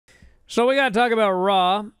So we got to talk about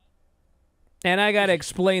Raw, and I got to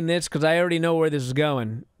explain this because I already know where this is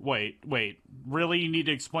going. Wait. Really? You need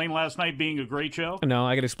to explain last night being a great show? No,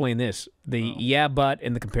 I got to explain this. The yeah, but,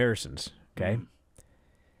 and the comparisons, okay?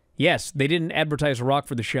 Yes, they didn't advertise Rock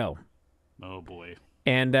for the show. Oh, boy.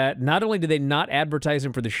 And not only did they not advertise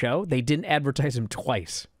him for the show, they didn't advertise him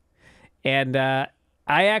twice. And I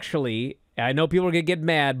know people are going to get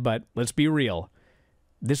mad, but let's be real.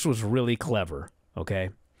 This was really clever, okay?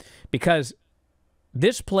 Because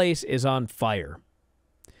this place is on fire.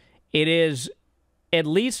 It is at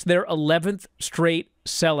least their 11th straight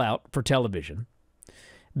sellout for television.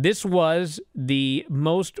 This was the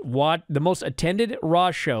most attended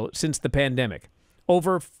Raw show since the pandemic.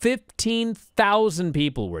 Over 15,000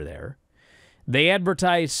 people were there. They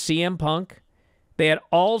advertised CM Punk. They had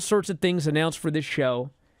all sorts of things announced for this show.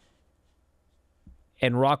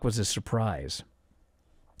 And Rock was a surprise.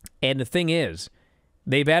 And the thing is,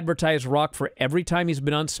 they've advertised Rock for every time he's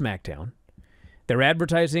been on SmackDown. They're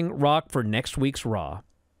advertising Rock for next week's Raw.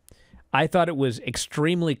 I thought it was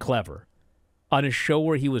extremely clever on a show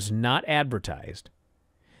where he was not advertised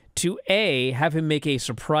to A, have him make a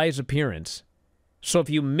surprise appearance. So if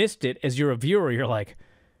you missed it as you're a viewer, you're like,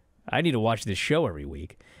 I need to watch this show every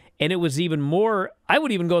week. And it was even more, I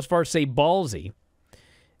would even go as far as say ballsy.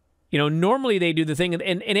 You know, normally they do the thing,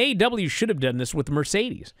 and AEW should have done this with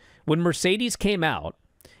Mercedes. When Mercedes came out,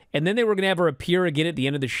 and then they were going to have her appear again at the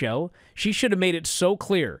end of the show, she should have made it so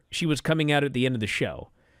clear she was coming out at the end of the show.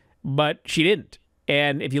 But she didn't.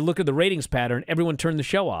 And if you look at the ratings pattern, everyone turned the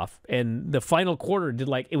show off, and the final quarter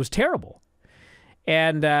it was terrible.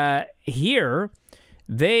 And here,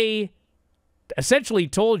 they essentially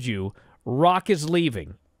told you, Rock is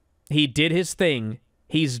leaving. He did his thing.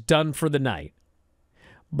 He's done for the night.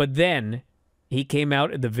 But then he came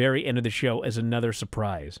out at the very end of the show as another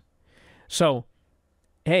surprise. So,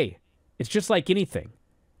 hey, it's just like anything.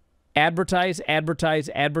 Advertise, advertise,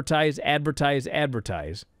 advertise, advertise,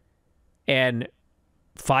 advertise. And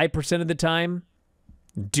 5% of the time,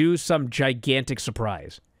 do some gigantic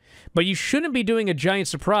surprise. But you shouldn't be doing a giant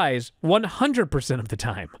surprise 100% of the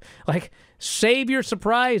time. Like, save your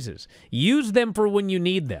surprises. Use them for when you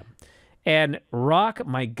need them. And Rock,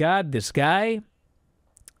 my God, this guy,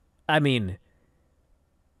 I mean,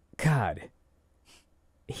 God,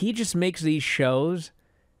 he just makes these shows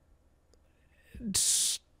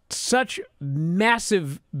such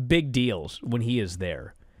massive big deals when he is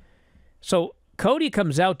there. So Cody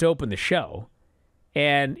comes out to open the show,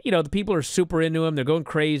 and, you know, the people are super into him. They're going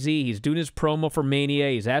crazy. He's doing his promo for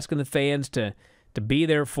Mania. He's asking the fans to be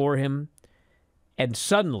there for him. And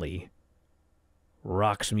suddenly,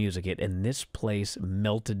 Rock's music hit, and this place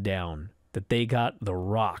melted down that they got The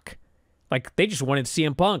Rock. Like, they just wanted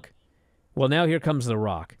CM Punk. Well, now here comes The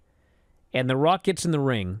Rock. And The Rock gets in the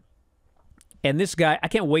ring, and this guy, I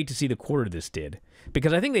can't wait to see the quarter this did,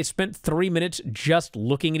 because I think they spent 3 minutes just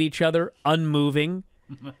looking at each other, unmoving,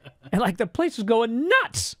 and, like, the place was going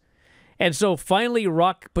nuts. And so finally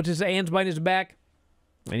Rock puts his hands behind his back,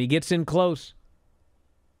 and he gets in close,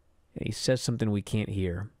 and he says something we can't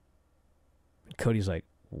hear. And Cody's like,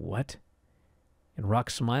 what? And Rock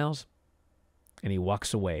smiles, and he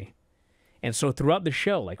walks away. And so throughout the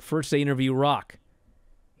show, like, first they interview Rock.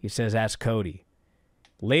 He says, ask Cody.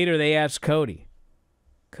 Later they ask Cody.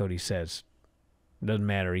 Cody says, doesn't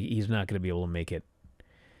matter. He's not going to be able to make it.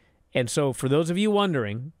 And so for those of you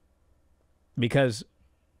wondering, because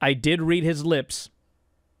I did read his lips,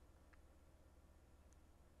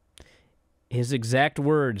 his exact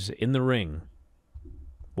words in the ring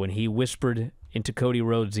when he whispered into Cody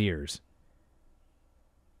Rhodes' ears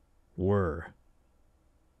were...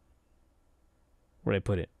 Where'd I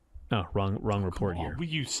put it? Oh, wrong report here. Will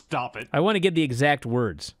you stop it? I want to get the exact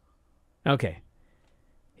words. Okay.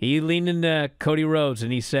 He leaned into Cody Rhodes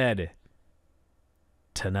and he said,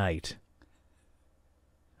 tonight,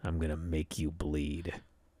 I'm going to make you bleed.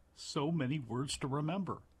 So many words to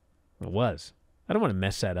remember. It was. I don't want to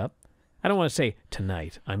mess that up. I don't want to say,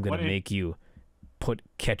 tonight, I'm going to make you put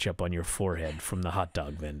ketchup on your forehead from the hot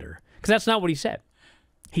dog vendor. Because that's not what he said.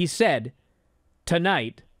 He said,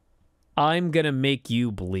 tonight, I'm going to make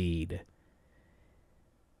you bleed.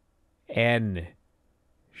 And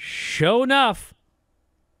sure enough,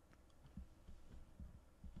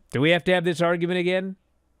 do we have to have this argument again?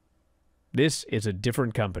 This is a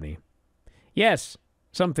different company. Yes,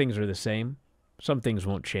 some things are the same. Some things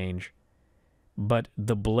won't change. But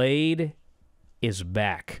the blade is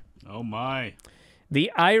back. Oh, my.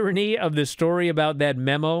 The irony of the story about that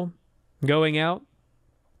memo going out.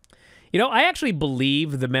 You know, I actually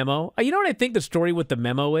believe the memo. You know what I think the story with the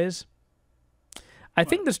memo is? I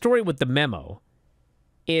think the story with the memo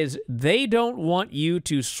is they don't want you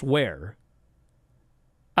to swear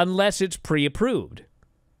unless it's pre-approved.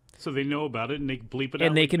 So they know about it and they can bleep it out.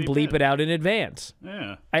 And they can bleep it out in advance.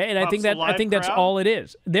 Yeah. I think that's all it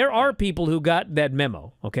is. There are people who got that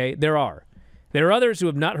memo, okay? There are. There are others who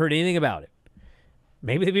have not heard anything about it.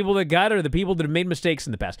 Maybe the people that got it are the people that have made mistakes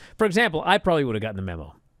in the past. For example, I probably would have gotten the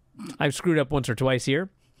memo. I've screwed up once or twice here.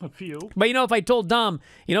 A few. But, if I told Dom,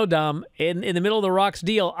 Dom, in the middle of the Rock's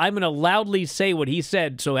deal, I'm going to loudly say what he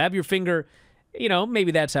said, so have your finger,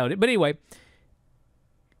 maybe that's how it is. But anyway,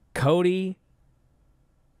 Cody,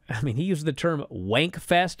 he used the term wank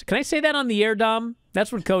fest. Can I say that on the air, Dom?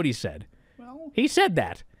 That's what Cody said. Well, he said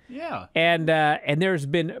that. Yeah. And there's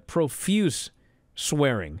been profuse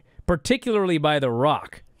swearing, particularly by The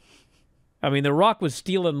Rock. The Rock was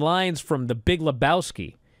stealing lines from The Big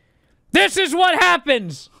Lebowski. This is what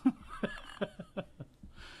happens!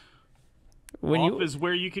 Off is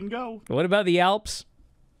where you can go. What about the Alps?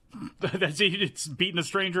 That's it. It's beating a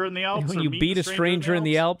stranger in the Alps. When you beat a stranger in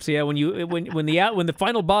the Alps, yeah. When the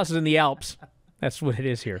final boss is in the Alps, that's what it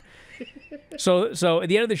is here. So at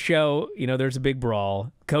the end of the show, there's a big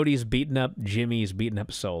brawl. Cody's beating up Jimmy's beating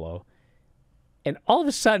up Solo, and all of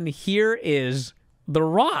a sudden, here is The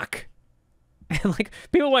Rock, and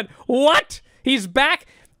people went, "What? He's back!"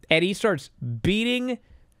 And he starts beating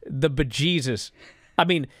the bejesus.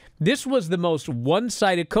 This was the most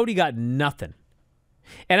one-sided. Cody got nothing.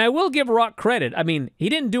 And I will give Rock credit. He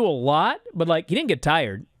didn't do a lot, but, he didn't get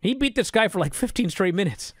tired. He beat this guy for, 15 straight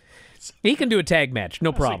minutes. He can do a tag match,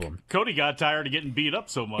 no problem. Cody got tired of getting beat up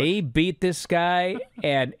so much. He beat this guy,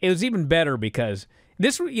 and it was even better because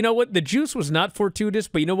this, what? The juice was not fortuitous,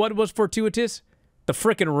 but you know what was fortuitous? The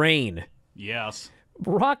frickin' rain. Yes.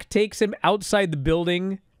 Rock takes him outside the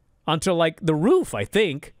building onto, the roof, I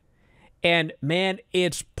think. And, man,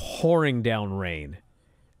 it's pouring down rain.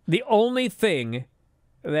 The only thing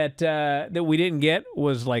that we didn't get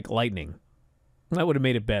was, lightning. That would have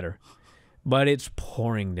made it better. But it's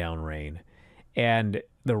pouring down rain. And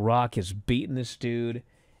The Rock is beating this dude.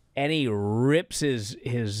 And he rips his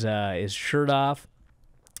shirt off.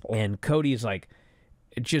 And Cody's,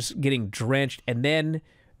 just getting drenched. And then,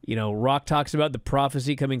 Rock talks about the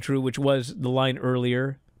prophecy coming true, which was the line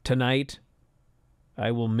earlier. Tonight, I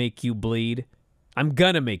will make you bleed. I'm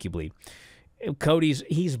gonna make you bleed.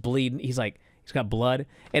 He's bleeding. He's got blood.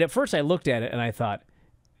 And at first I looked at it and I thought,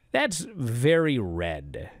 that's very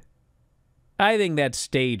red. I think that's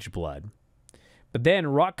stage blood. But then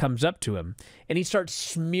Rock comes up to him and he starts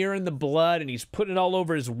smearing the blood and he's putting it all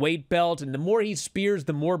over his weight belt. And the more he spears,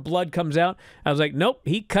 the more blood comes out. I was like, nope,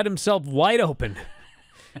 he cut himself wide open.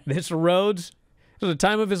 This was the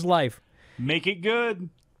time of his life. Make it good.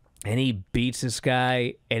 And he beats this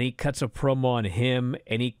guy, and he cuts a promo on him,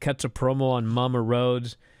 and he cuts a promo on Mama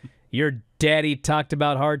Rhodes. Your daddy talked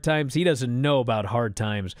about hard times. He doesn't know about hard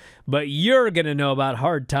times, but you're going to know about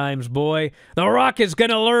hard times, boy. The Rock is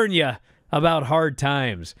going to learn you about hard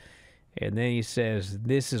times. And then he says,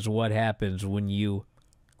 this is what happens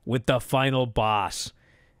with the final boss,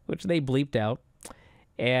 which they bleeped out.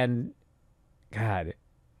 And, God,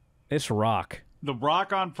 this Rock. The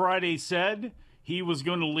Rock on Friday said he was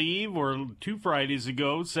going to leave, or 2 Fridays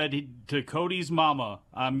ago, said to Cody's mama,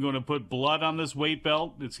 I'm going to put blood on this weight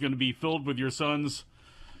belt. It's going to be filled with your son's,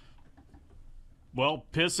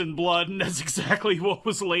 piss and blood. And that's exactly what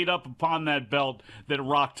was laid up upon that belt that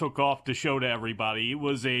Rock took off to show to everybody. It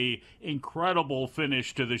was a incredible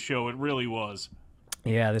finish to the show. It really was.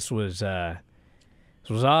 Yeah, this was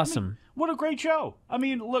awesome. What a great show.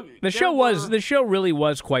 Look. The show really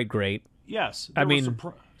was quite great. Yes.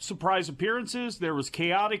 Surprise appearances. There was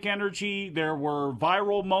chaotic energy. There were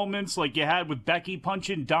viral moments like you had with Becky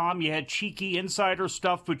punching Dom. You had cheeky insider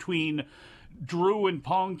stuff between Drew and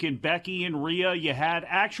Punk and Becky and Rhea. You had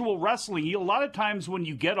actual wrestling. A lot of times when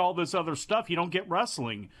you get all this other stuff, you don't get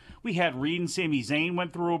wrestling. We had Reed and Sami Zayn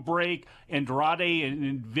went through a break. Andrade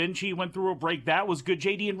and Vinci went through a break. That was good.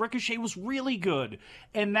 JD and Ricochet was really good.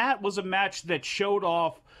 And that was a match that showed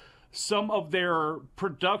off some of their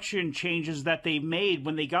production changes that they made.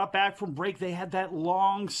 When they got back from break, they had that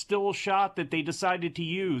long still shot that they decided to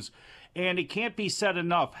use. And it can't be said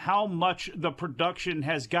enough how much the production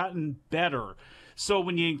has gotten better. So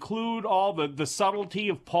when you include all the subtlety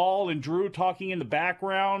of Paul and Drew talking in the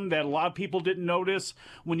background that a lot of people didn't notice,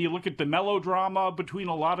 when you look at the melodrama between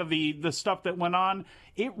a lot of the stuff that went on,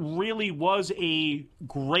 it really was a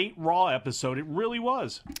great Raw episode. It really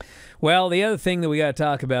was. Well, the other thing that we got to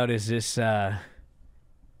talk about is this.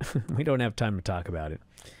 We don't have time to talk about it.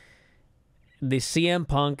 The CM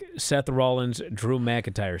Punk, Seth Rollins, Drew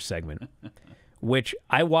McIntyre segment, which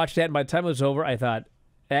I watched that, and by the time it was over, I thought,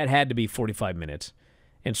 that had to be 45 minutes.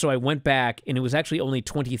 And so I went back, and it was actually only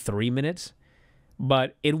 23 minutes.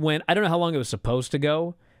 But it went, I don't know how long it was supposed to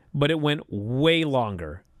go, but it went way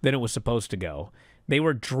longer than it was supposed to go. They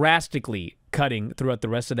were drastically cutting throughout the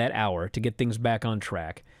rest of that hour to get things back on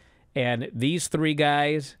track. And these three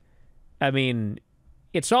guys, I mean,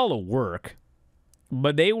 it's all a work,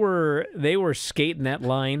 but they were skating that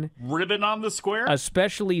line. Ribbon on the square?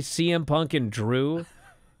 Especially CM Punk and Drew.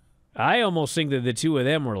 I almost think that the two of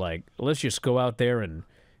them were like, let's just go out there, and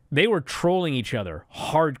they were trolling each other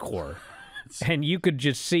hardcore. And you could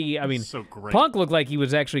just see, I mean, so great. Punk looked like he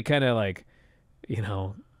was actually kind of like, you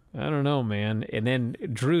know, I don't know, man. And then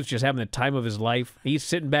Drew's just having the time of his life. He's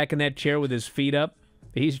sitting back in that chair with his feet up.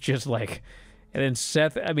 He's just like, and then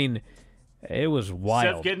Seth, I mean, it was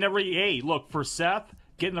wild. Seth getting hey, look, for Seth,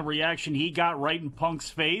 getting the reaction he got right in Punk's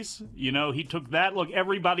face, you know, he took that. Look,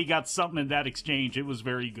 everybody got something in that exchange. It was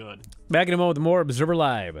very good. Back in a moment with more Observer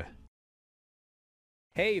Live.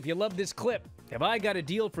 Hey, if you love this clip, have I got a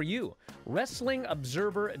deal for you?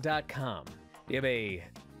 WrestlingObserver.com. Do you have a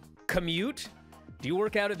commute? Do you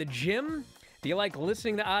work out at the gym? Do you like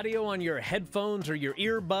listening to audio on your headphones or your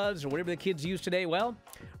earbuds or whatever the kids use today? Well,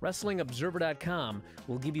 WrestlingObserver.com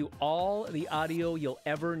will give you all the audio you'll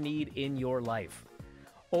ever need in your life.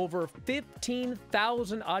 Over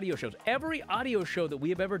 15,000 audio shows. Every audio show that we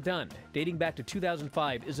have ever done, dating back to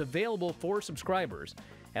 2005, is available for subscribers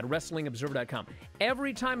at WrestlingObserver.com.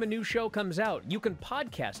 Every time a new show comes out, you can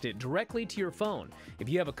podcast it directly to your phone. If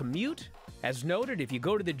you have a commute, as noted, if you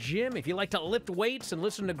go to the gym, if you like to lift weights and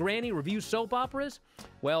listen to Granny review soap operas,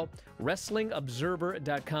 well,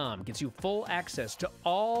 WrestlingObserver.com gets you full access to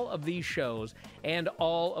all of these shows and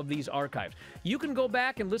all of these archives. You can go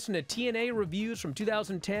back and listen to TNA reviews from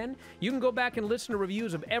 2010. You can go back and listen to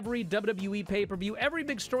reviews of every WWE pay-per-view, every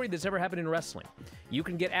big story that's ever happened in wrestling. You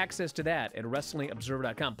can get access to that at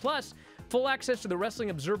WrestlingObserver.com. Plus, full access to the Wrestling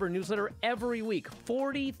Observer newsletter every week.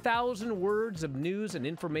 40,000 words of news and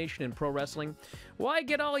information in pro wrestling. Why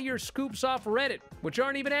get all your scoops off Reddit, which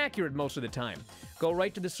aren't even accurate most of the time? Go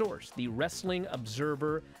right to the source, the Wrestling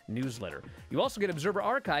Observer newsletter. You also get Observer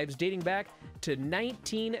archives dating back to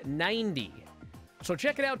 1990. So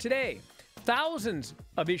check it out today. Thousands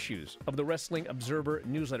of issues of the Wrestling Observer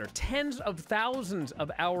newsletter. Tens of thousands of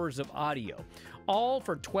hours of audio. All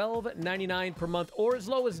for $12.99 per month or as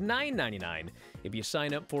low as $9.99 if you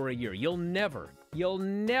sign up for a year. You'll never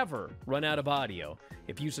run out of audio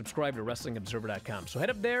if you subscribe to WrestlingObserver.com. So head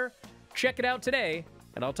up there, check it out today,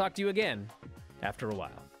 and I'll talk to you again after a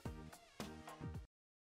while.